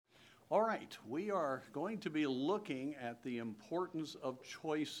All right, we are going to be looking at the importance of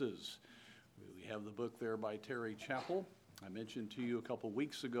choices. We have the book there by Terry Chappell. I mentioned to you a couple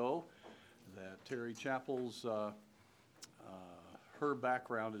weeks ago that Terry Chappell's, her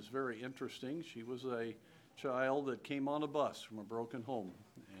background is very interesting. She was a child that came on a bus from a broken home,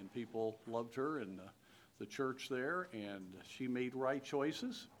 and people loved her in the church there, and she made right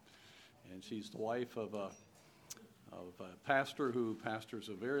choices. And she's the wife of a pastor who pastors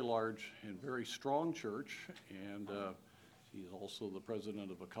a very large and very strong church, and he's also the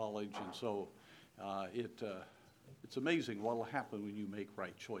president of a college. And so it's amazing what will happen when you make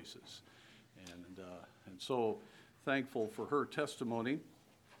right choices. And so thankful for her testimony.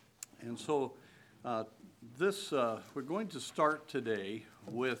 And so we're going to start today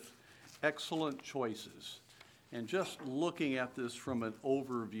with excellent choices, and just looking at this from an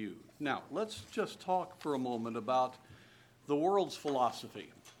overview. Now, let's just talk for a moment about the world's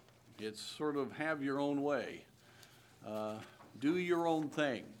philosophy. It's sort of have your own way, do your own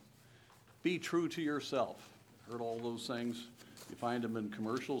thing, be true to yourself. Heard all those things. You find them in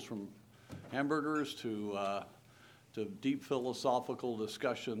commercials, from hamburgers to deep philosophical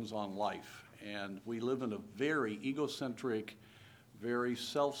discussions on life. And we live in a very egocentric, very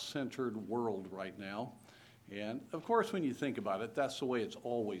self-centered world right now. And of course, when you think about it, that's the way it's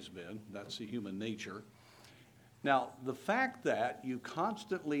always been. That's the human nature. Now, the fact that you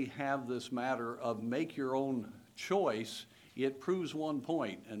constantly have this matter of make your own choice, it proves one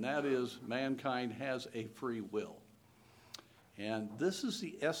point, and that is mankind has a free will. And this is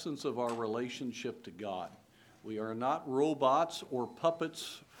the essence of our relationship to God. We are not robots or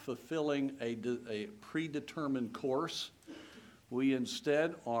puppets fulfilling a predetermined course. We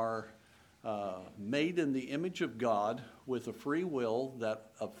instead are made in the image of God with a free will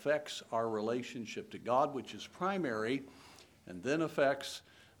that affects our relationship to God, which is primary, and then affects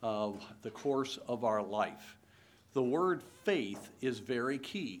the course of our life. The word faith is very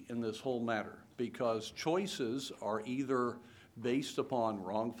key in this whole matter, because choices are either based upon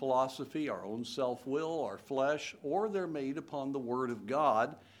wrong philosophy, our own self-will, our flesh, or they're made upon the Word of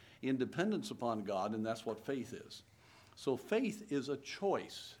God, in dependence upon God, and that's what faith is. So faith is a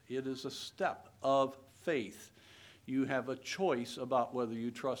choice. It is a step of faith. You have a choice about whether you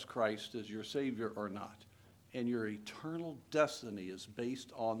trust Christ as your Savior or not. And your eternal destiny is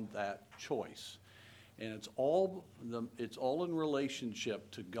based on that choice. And it's all in relationship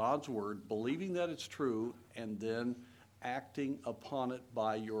to God's Word, believing that it's true, and then acting upon it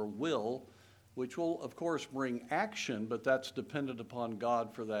by your will, which will, of course, bring action, but that's dependent upon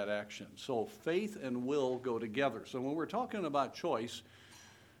God for that action. So faith and will go together. So when we're talking about choice,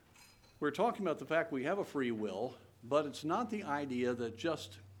 we're talking about the fact we have a free will, but it's not the idea that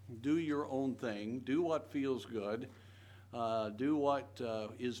just do your own thing, do what feels good, do what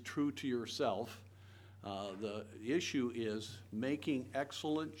is true to yourself. The issue is making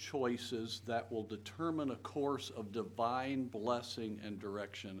excellent choices that will determine a course of divine blessing and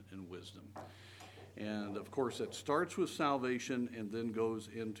direction and wisdom. And of course, it starts with salvation and then goes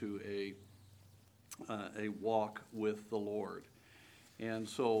into a walk with the Lord. And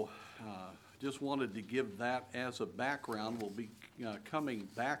so just wanted to give that as a background. We'll be coming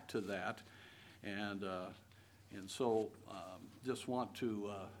back to that. And so just want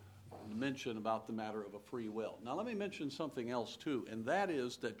to mention about the matter of a free will. Now let me mention something else too, and that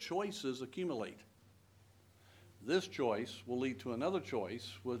is that choices accumulate. This choice will lead to another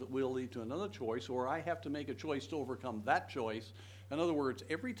choice, will lead to another choice, or I have to make a choice to overcome that choice. In other words,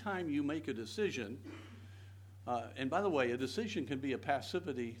 every time you make a decision, and by the way, a decision can be a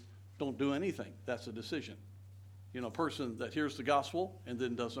passivity, don't do anything. That's a decision. You know, a person that hears the gospel and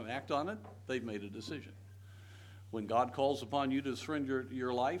then doesn't act on it, they've made a decision. When God calls upon you to surrender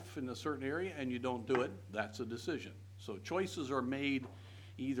your life in a certain area and you don't do it, that's a decision. So choices are made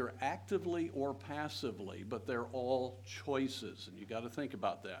either actively or passively, but they're all choices, and you got to think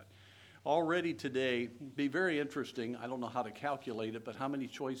about that. Already today, be very interesting. I don't know how to calculate it, but how many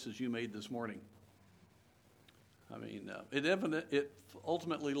choices you made this morning? I mean, it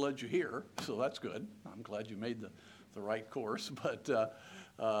ultimately led you here, so that's good. I'm glad you made the right course, but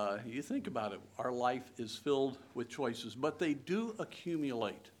you think about it. Our life is filled with choices, but they do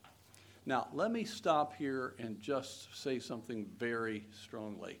accumulate. Now, let me stop here and just say something very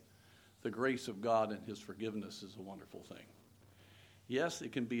strongly. The grace of God and His forgiveness is a wonderful thing. Yes,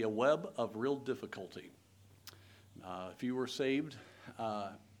 it can be a web of real difficulty. If you were saved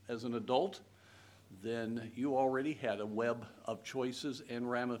as an adult, then you already had a web of choices and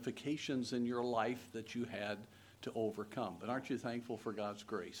ramifications in your life that you had to overcome. But aren't you thankful for God's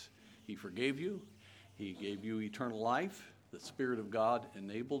grace? He forgave you. He gave you eternal life. The Spirit of God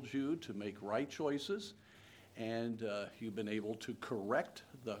enabled you to make right choices, and you've been able to correct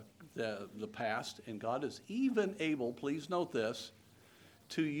the past. And God is even able, please note this,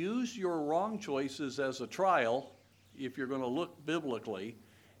 to use your wrong choices as a trial, if you're going to look biblically,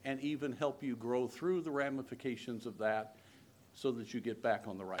 and even help you grow through the ramifications of that so that you get back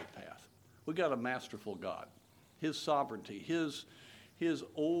on the right path. We've got a masterful God. His sovereignty, his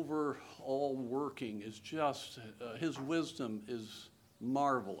overall working is just, his wisdom is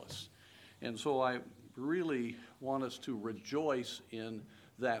marvelous. And so I really want us to rejoice in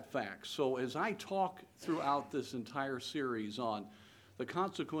that fact. So as I talk throughout this entire series on the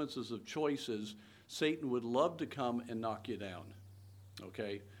consequences of choices, Satan would love to come and knock you down.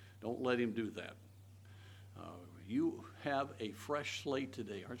 Okay? Don't let him do that. You have a fresh slate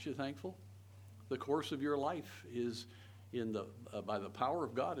today. Aren't you thankful? The course of your life is by the power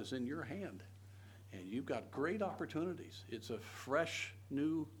of God is in your hand. And you've got great opportunities. It's a fresh,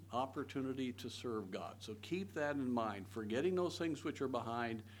 new opportunity to serve God. So keep that in mind, forgetting those things which are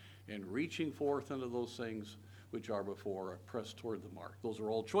behind and reaching forth into those things which are before, press toward the mark. Those are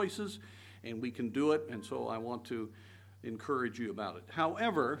all choices, and we can do it, and so I want to encourage you about it.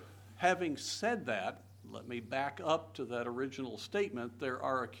 However, having said that, let me back up to that original statement. There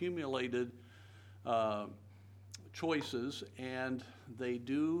are accumulated choices, and they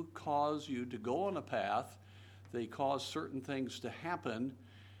do cause you to go on a path. They cause certain things to happen,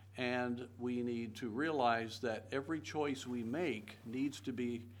 and we need to realize that every choice we make needs to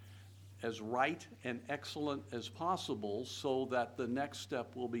be as right and excellent as possible so that the next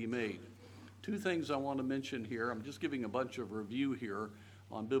step will be made. Two things I want to mention here. I'm just giving a bunch of review here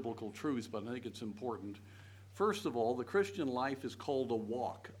on biblical truths, but I think it's important. First of all, the Christian life is called a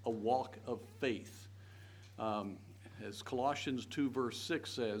walk of faith. As Colossians 2 verse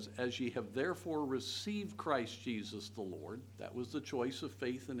 6 says, as ye have therefore received Christ Jesus the Lord, that was the choice of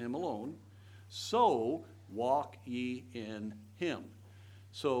faith in him alone, so walk ye in him.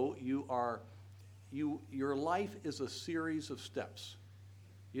 So your life is a series of steps.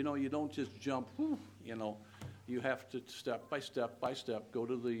 You know, you don't just jump, you have to step by step go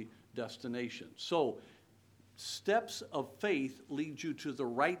to the destination. So steps of faith lead you to the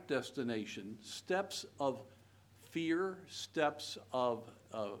right destination. Steps of fear, steps of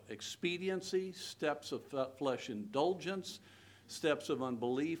expediency, steps of flesh indulgence, steps of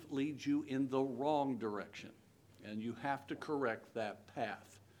unbelief lead you in the wrong direction. And you have to correct that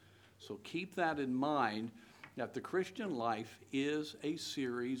path. So keep that in mind, that the Christian life is a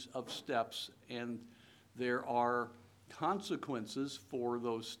series of steps, and there are consequences for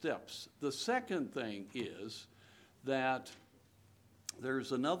those steps. The second thing is that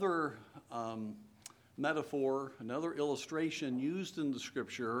there's another metaphor, another illustration used in the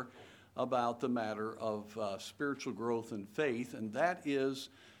Scripture about the matter of spiritual growth and faith, and that is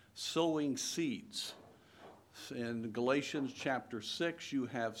sowing seeds. In Galatians chapter 6, you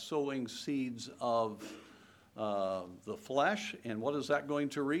have sowing seeds of the flesh, and what is that going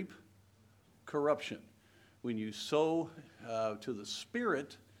to reap? Corruption. When you sow to the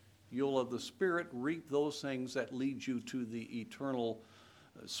Spirit, you'll of the Spirit reap those things that lead you to the eternal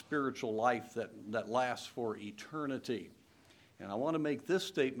spiritual life that lasts for eternity. And I want to make this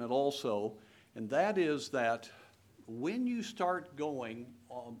statement also, and that is that when you start going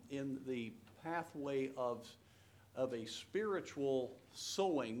in the pathway of a spiritual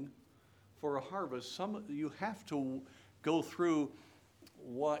sowing for a harvest, you have to go through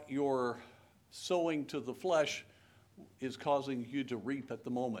what your sowing to the flesh is causing you to reap at the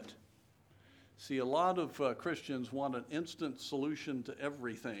moment. See, a lot of Christians want an instant solution to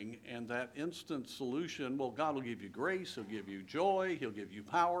everything, and that instant solution, well, God will give you grace, He'll give you joy, He'll give you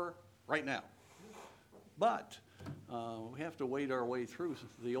power right now. But we have to wait our way through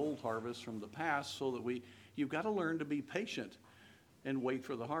the old harvest from the past so that you've got to learn to be patient and wait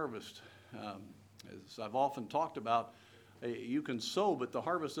for the harvest. As I've often talked about, you can sow, but the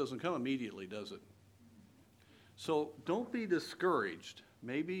harvest doesn't come immediately, does it? So don't be discouraged.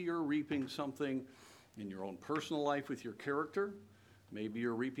 Maybe you're reaping something in your own personal life with your character. Maybe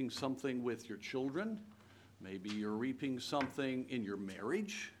you're reaping something with your children. Maybe you're reaping something in your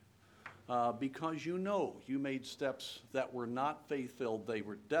marriage because you made steps that were not faith-filled. They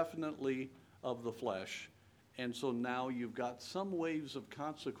were definitely of the flesh. And so now you've got some waves of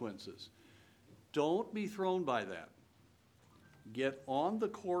consequences. Don't be thrown by that. Get on the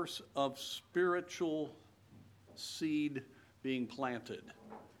course of spiritual seed being planted.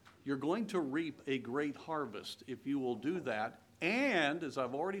 You're going to reap a great harvest if you will do that. And, as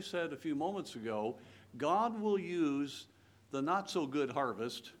I've already said a few moments ago, God will use the not-so-good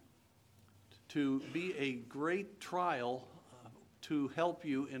harvest to be a great trial to help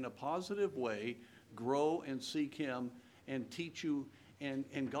you in a positive way grow and seek him and teach you,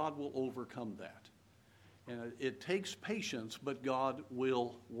 and God will overcome that. And it takes patience, but God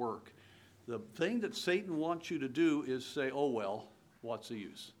will work. The thing that Satan wants you to do is say, oh, well, what's the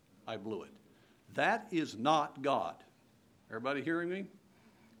use? I blew it. That is not God. Everybody hearing me?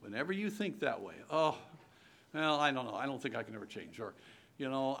 Whenever you think that way, oh, well, I don't know. I don't think I can ever change. Or, you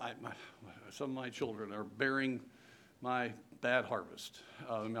know, some of my children are bearing my bad harvest,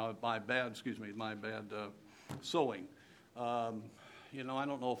 my bad sowing. You know, I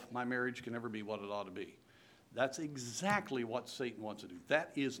don't know if my marriage can ever be what it ought to be. That's exactly what Satan wants to do.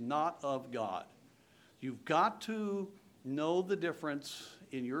 That is not of God. You've got to know the difference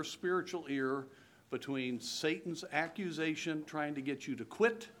in your spiritual ear between Satan's accusation trying to get you to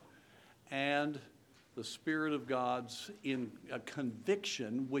quit and the Spirit of God's in a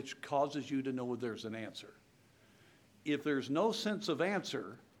conviction which causes you to know there's an answer. If there's no sense of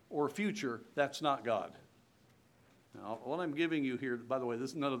answer or future, that's not God. Now, what I'm giving you here, by the way,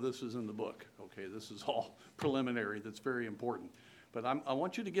 none of this is in the book, okay? This is all preliminary. That's very important. But I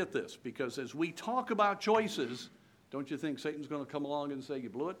want you to get this, because as we talk about choices, don't you think Satan's going to come along and say, you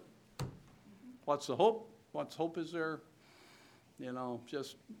blew it? What's the hope? What's hope is there? You know,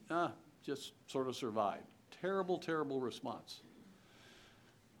 just sort of survive. Terrible, terrible response.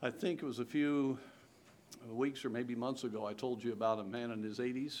 I think it was a few weeks or maybe months ago, I told you about a man in his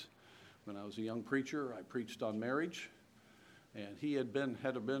 80s. When I was a young preacher, I preached on marriage, and he had been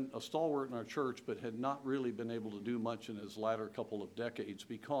a stalwart in our church, but had not really been able to do much in his latter couple of decades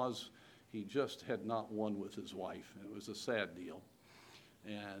because he just had not won with his wife, and it was a sad deal.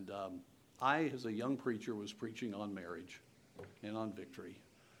 And I, as a young preacher, was preaching on marriage and on victory,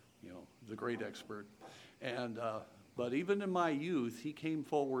 you know, the great expert. And but even in my youth, he came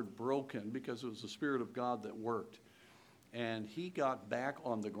forward broken because it was the Spirit of God that worked. And he got back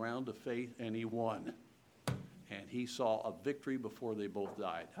on the ground of faith, and he won. And he saw a victory before they both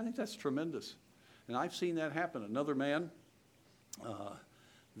died. I think that's tremendous. And I've seen that happen. Another man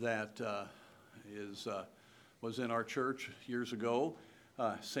that was in our church years ago,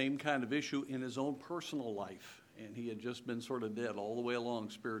 same kind of issue in his own personal life. And he had just been sort of dead all the way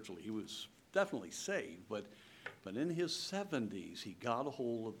along spiritually. He was definitely saved, but in his 70s, he got a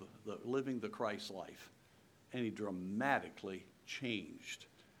hold of living the Christ life. And he dramatically changed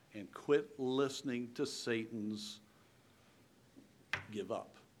and quit listening to Satan's give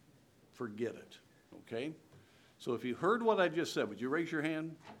up. Forget it, okay? So if you heard what I just said, would you raise your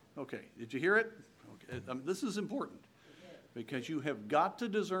hand? Okay, did you hear it? Okay. This is important because you have got to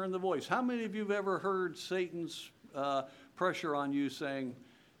discern the voice. How many of you have ever heard Satan's pressure on you saying,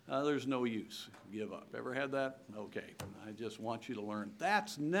 there's no use, give up? Ever had that? Okay, I just want you to learn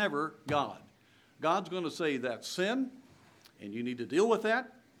that's never God. God's going to say that's sin, and you need to deal with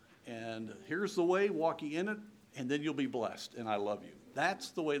that, and here's the way, walk ye in it, and then you'll be blessed, and I love you.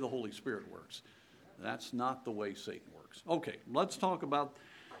 That's the way the Holy Spirit works. That's not the way Satan works. Okay, let's talk about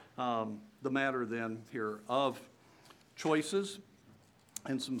the matter then here of choices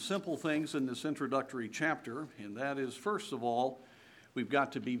and some simple things in this introductory chapter, and that is, first of all, we've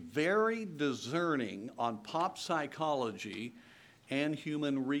got to be very discerning on pop psychology and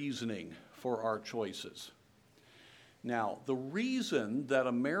human reasoning for our choices. Now, the reason that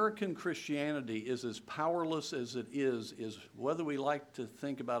American Christianity is as powerless as it is whether we like to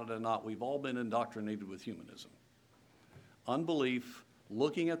think about it or not, we've all been indoctrinated with humanism. Unbelief,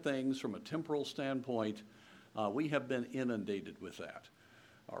 looking at things from a temporal standpoint, we have been inundated with that.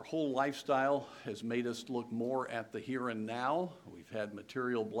 Our whole lifestyle has made us look more at the here and now. We've had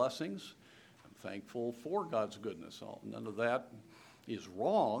material blessings. I'm thankful for God's goodness. None of that is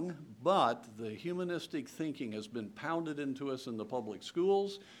wrong, but the humanistic thinking has been pounded into us in the public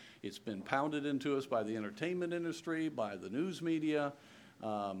schools. It's been pounded into us by the entertainment industry, by the news media.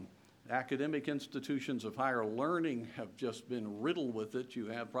 Academic institutions of higher learning have just been riddled with it. You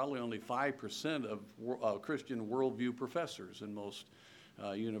have probably only 5% of Christian worldview professors in most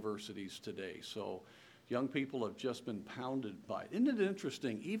universities today. So young people have just been pounded by it. Isn't it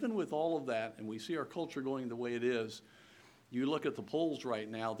interesting, even with all of that, and we see our culture going the way it is, you look at the polls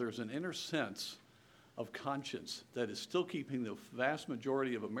right now, there's an inner sense of conscience that is still keeping the vast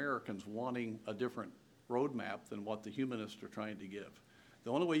majority of Americans wanting a different roadmap than what the humanists are trying to give.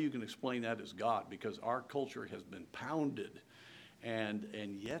 The only way you can explain that is God, because our culture has been pounded, and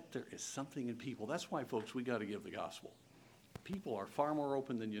yet there is something in people. That's why, folks, we got to give the gospel. People are far more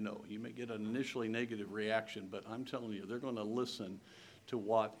open than you know. You may get an initially negative reaction, but I'm telling you, they're going to listen to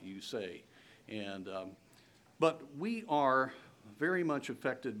what you say. But we are very much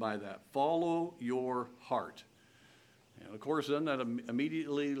affected by that. Follow your heart. And of course, then that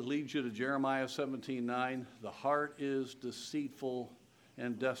immediately leads you to Jeremiah 17:9. The heart is deceitful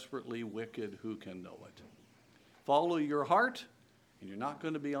and desperately wicked. Who can know it? Follow your heart, and you're not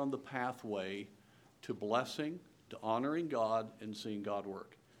going to be on the pathway to blessing, to honoring God, and seeing God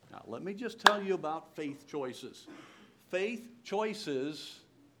work. Now, let me just tell you about faith choices. Faith choices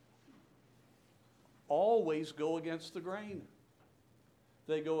always go against the grain.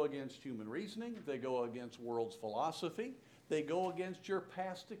 They go against human reasoning. They go against world's philosophy. They go against your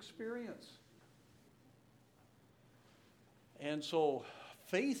past experience. And so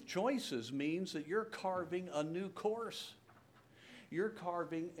faith choices means that you're carving a new course. You're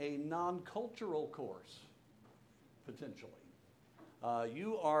carving a non-cultural course, potentially.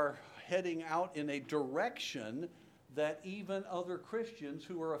 You are heading out in a direction that even other Christians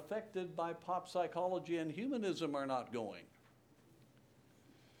who are affected by pop psychology and humanism are not going.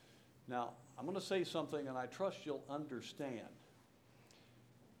 Now, I'm going to say something, and I trust you'll understand.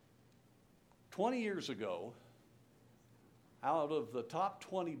 20 years ago, out of the top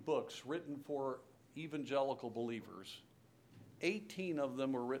 20 books written for evangelical believers, 18 of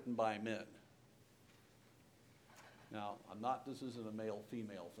them were written by men. Now, this isn't a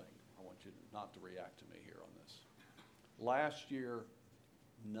male-female thing. I want you not to react to me here on this. Last year,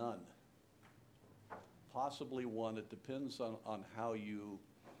 none. Possibly one. It depends on how you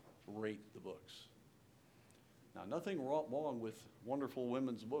rate the books. Now, nothing wrong with wonderful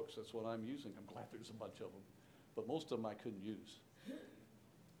women's books. That's what I'm using. I'm glad there's a bunch of them. But most of them I couldn't use.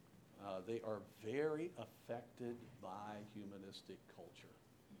 They are very affected by humanistic culture.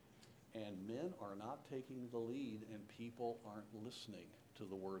 And men are not taking the lead, and people aren't listening to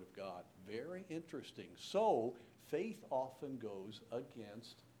the Word of God. Very interesting. So, faith often goes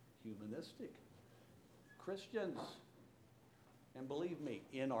against humanistic. Christians, and believe me,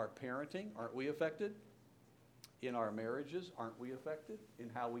 in our parenting, aren't we affected? In our marriages, aren't we affected? In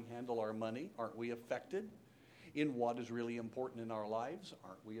how we handle our money, aren't we affected? In what is really important in our lives,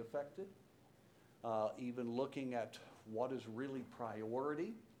 aren't we affected? Even looking at what is really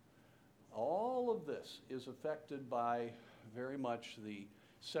priority. All of this is affected by very much the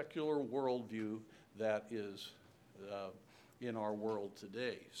secular worldview that is in our world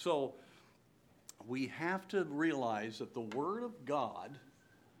today. So we have to realize that the Word of God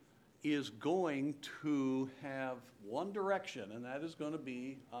is going to have one direction, and that is going to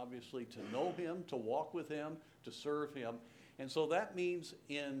be, obviously, to know Him, to walk with Him, to serve Him. And so that means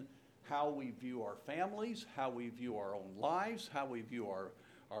in how we view our families, how we view our own lives, how we view our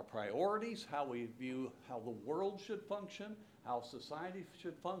priorities, how we view how the world should function, how society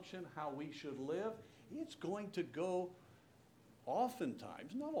should function, how we should live. It's going to go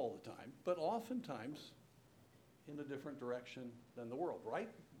oftentimes, not all the time, but oftentimes in a different direction than the world, right?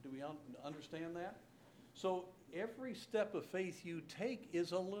 Do we understand that? So every step of faith you take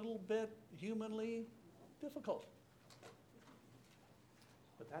is a little bit humanly difficult.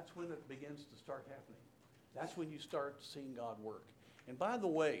 But that's when it begins to start happening. That's when you start seeing God work. And by the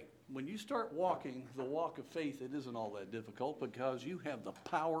way, when you start walking the walk of faith, it isn't all that difficult because you have the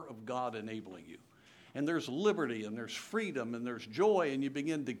power of God enabling you. And there's liberty, and there's freedom, and there's joy, and you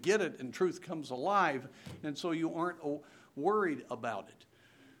begin to get it, and truth comes alive, and so you aren't worried about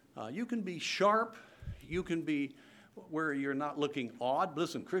it. You can be sharp. You can be where you're not looking odd.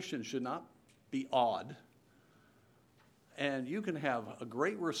 Listen, Christians should not be odd. And you can have a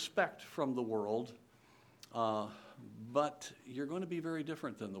great respect from the world, but you're going to be very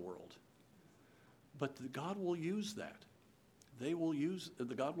different than the world. But God will use that.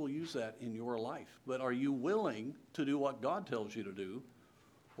 God will use that in your life. But are you willing to do what God tells you to do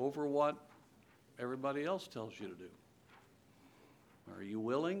over what everybody else tells you to do? Are you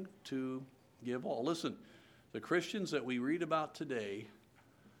willing to give all? Listen, the Christians that we read about today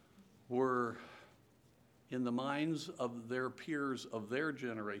were, in the minds of their peers of their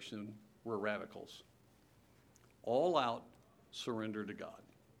generation, were radicals. All out surrender to God,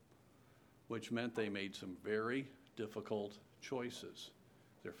 which meant they made some very difficult choices.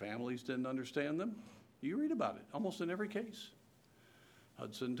 Their families didn't understand them. You read about it almost in every case.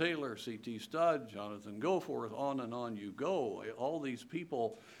 Hudson Taylor, C.T. Studd, Jonathan Goforth, on and on you go. All these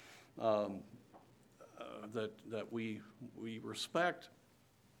people that we respect,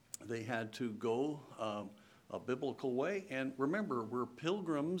 they had to go a biblical way. And remember, we're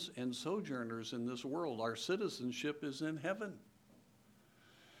pilgrims and sojourners in this world. Our citizenship is in heaven.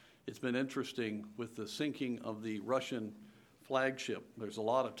 It's been interesting with the sinking of the Russian flagship. There's a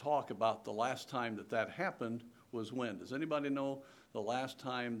lot of talk about the last time that happened was when. Does anybody know the last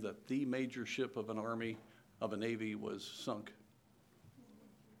time that the major ship of an army, of a navy, was sunk?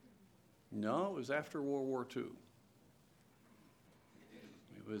 No, it was after World War II.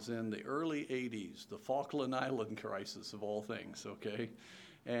 It was in the early 80s, the Falkland Island crisis of all things, okay?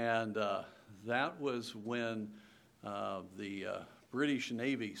 And that was when the British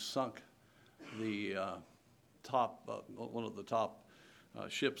Navy sunk the one of the top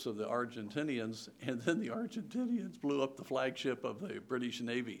ships of the Argentinians, and then the Argentinians blew up the flagship of the British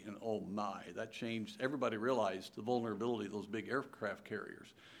Navy, and oh my, that changed. Everybody realized the vulnerability of those big aircraft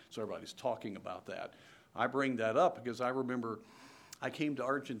carriers, so everybody's talking about that. I bring that up because I remember I came to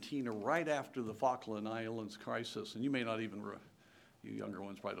Argentina right after the Falkland Islands crisis, and you may not even, you younger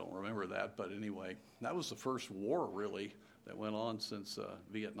ones probably don't remember that, but anyway, that was the first war really that went on since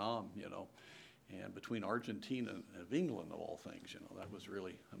Vietnam, and between Argentina and England, of all things, that was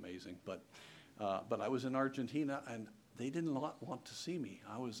really amazing. But I was in Argentina, and they didn't want to see me.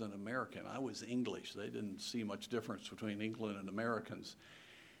 I was an American. I was English. They didn't see much difference between England and Americans.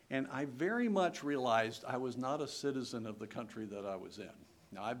 And I very much realized I was not a citizen of the country that I was in.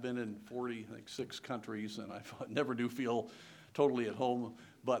 Now, I've been in 46 countries, and I never do feel totally at home.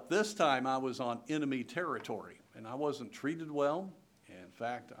 But this time, I was on enemy territory, and I wasn't treated well. In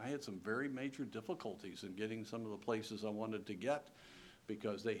fact, I had some very major difficulties in getting some of the places I wanted to get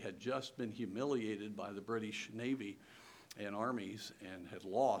because they had just been humiliated by the British Navy and armies and had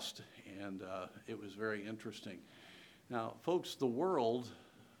lost, and it was very interesting. Now, folks, the world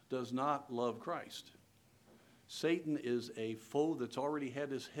does not love Christ. Satan is a foe that's already had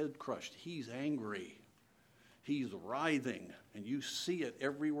his head crushed. He's angry. He's writhing, and you see it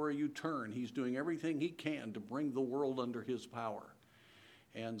everywhere you turn. He's doing everything he can to bring the world under his power.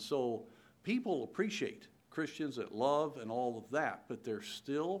 And so people appreciate Christians that love and all of that, but there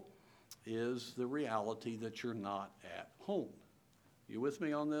still is the reality that you're not at home. You with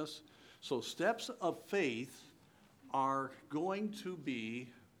me on this? So steps of faith are going to be,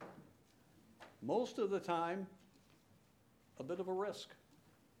 most of the time, a bit of a risk.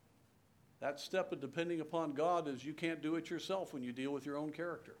 That step of depending upon God is you can't do it yourself when you deal with your own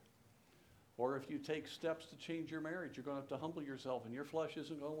character. Or if you take steps to change your marriage, you're going to have to humble yourself, and your flesh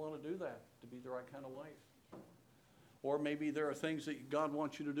isn't going to want to do that to be the right kind of wife. Or maybe there are things that God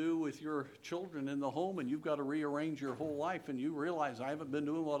wants you to do with your children in the home, and you've got to rearrange your whole life, and you realize I haven't been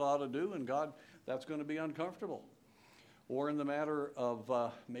doing what I ought to do, and God, that's going to be uncomfortable. Or in the matter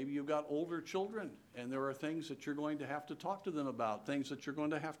of maybe you've got older children, and there are things that you're going to have to talk to them about, things that you're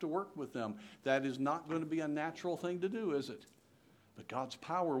going to have to work with them. That is not going to be a natural thing to do, is it? But God's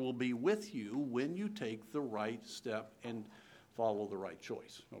power will be with you when you take the right step and follow the right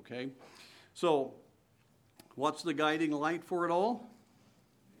choice, okay? So, what's the guiding light for it all?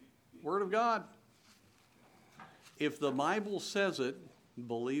 Word of God. If the Bible says it,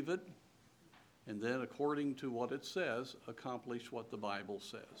 believe it, and then according to what it says, accomplish what the Bible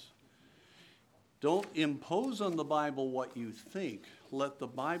says. Don't impose on the Bible what you think. Let the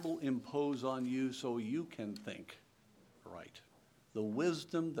Bible impose on you so you can think right. The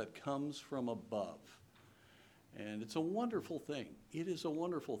wisdom that comes from above. And it's a wonderful thing. It is a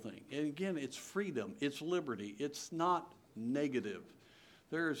wonderful thing. And again, it's freedom. It's liberty. It's not negative.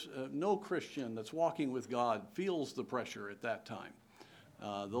 There's no Christian that's walking with God feels the pressure at that time.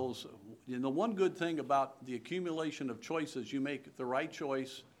 The one good thing about the accumulation of choices, you make the right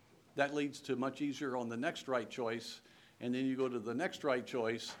choice, that leads to much easier on the next right choice, and then you go to the next right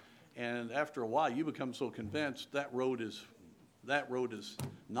choice, and after a while you become so convinced that road is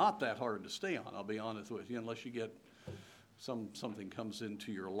not that hard to stay on, I'll be honest with you, unless you get something comes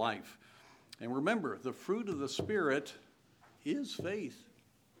into your life. And remember, the fruit of the Spirit is faith.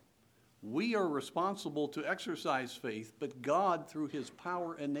 We are responsible to exercise faith, but God, through his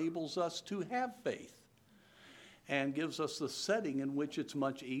power, enables us to have faith and gives us the setting in which it's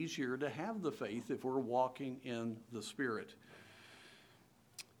much easier to have the faith if we're walking in the Spirit.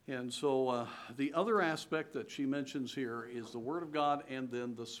 And so the other aspect that she mentions here is the Word of God and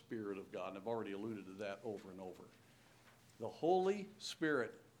then the Spirit of God. And I've already alluded to that over and over. The Holy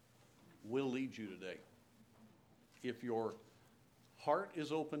Spirit will lead you today. If your heart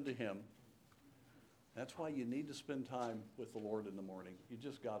is open to him, that's why you need to spend time with the Lord in the morning. You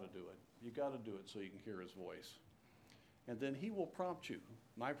just got to do it. You got to do it so you can hear his voice. And then he will prompt you.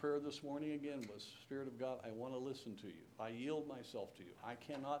 My prayer this morning again was, Spirit of God, I want to listen to you. I yield myself to you. I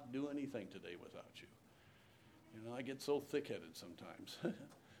cannot do anything today without you. I get so thick-headed sometimes.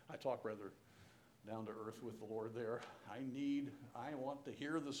 I talk rather down to earth with the Lord there. I want to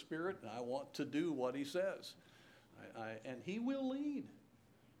hear the Spirit, and I want to do what he says. And he will lead.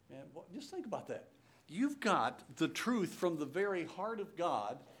 And just think about that. You've got the truth from the very heart of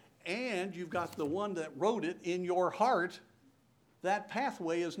God, and you've got the one that wrote it in your heart. That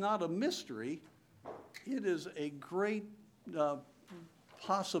pathway is not a mystery. It is a great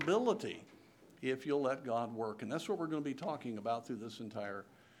possibility if you'll let God work. And that's what we're going to be talking about through this entire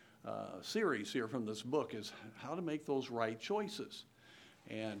series here from this book, is how to make those right choices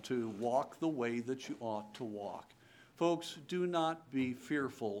and to walk the way that you ought to walk. Folks, do not be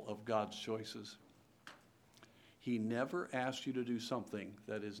fearful of God's choices. He never asks you to do something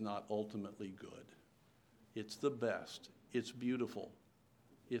that is not ultimately good. It's the best. It's beautiful.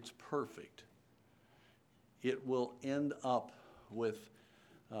 It's perfect. It will end up with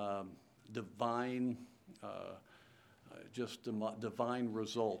divine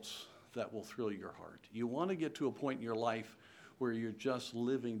results that will thrill your heart. You want to get to a point in your life where you're just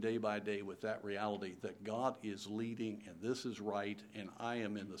living day by day with that reality that God is leading and this is right, and I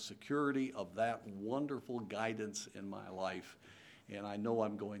am in the security of that wonderful guidance in my life, and I know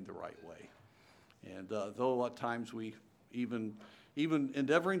I'm going the right way. And though at times we even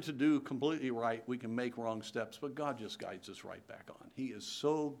endeavoring to do completely right, we can make wrong steps, but God just guides us right back on. He is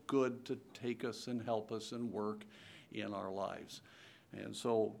so good to take us and help us and work in our lives. And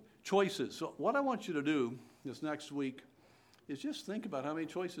so choices. So what I want you to do this next week is just think about how many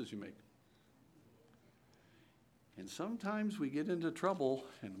choices you make. And sometimes we get into trouble,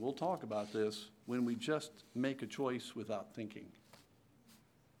 and we'll talk about this, when we just make a choice without thinking,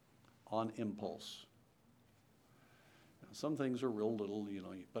 on impulse. Now, some things are real little,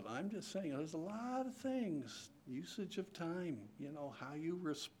 but I'm just saying there's a lot of things. Usage of time, how you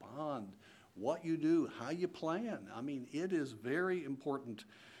respond, what you do, how you plan. I mean, it is very important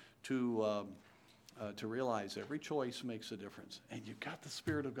to realize every choice makes a difference. And you've got the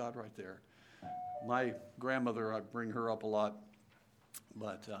Spirit of God right there. My grandmother, I bring her up a lot,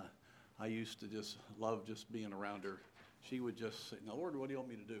 but I used to just love just being around her. She would just say, "Now, Lord, what do you want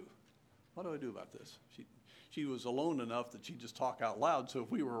me to do? What do I do about this?" She was alone enough that she'd just talk out loud, so if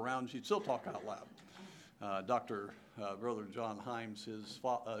we were around, she'd still talk out loud. Brother John Himes, his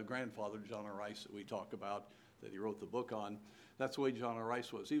grandfather, John R. Rice, that we talk about, that he wrote the book on, that's the way John R.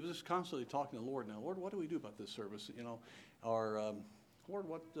 Rice was. He was just constantly talking to the Lord. Now, Lord, what do we do about this service? Or,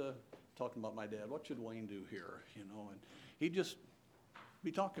 Lord, talking about my dad, what should Wayne do here? And he'd just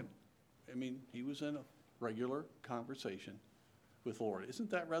be talking. I mean, he was in a regular conversation with the Lord. Isn't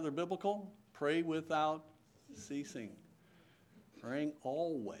that rather biblical? Pray without ceasing. Praying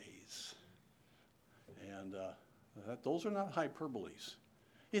always. And those are not hyperboles.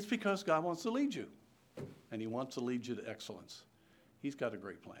 It's because God wants to lead you. And he wants to lead you to excellence. He's got a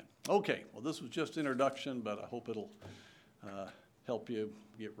great plan. Okay, well, this was just introduction, but I hope it'll help you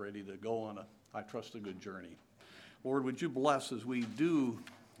get ready to go on I trust, a good journey. Lord, would you bless as we do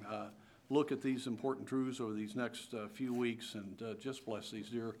look at these important truths over these next few weeks, and just bless these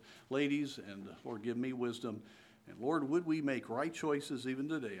dear ladies, and Lord, give me wisdom. And Lord, would we make right choices even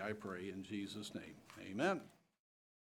today, I pray in Jesus' name. Amen.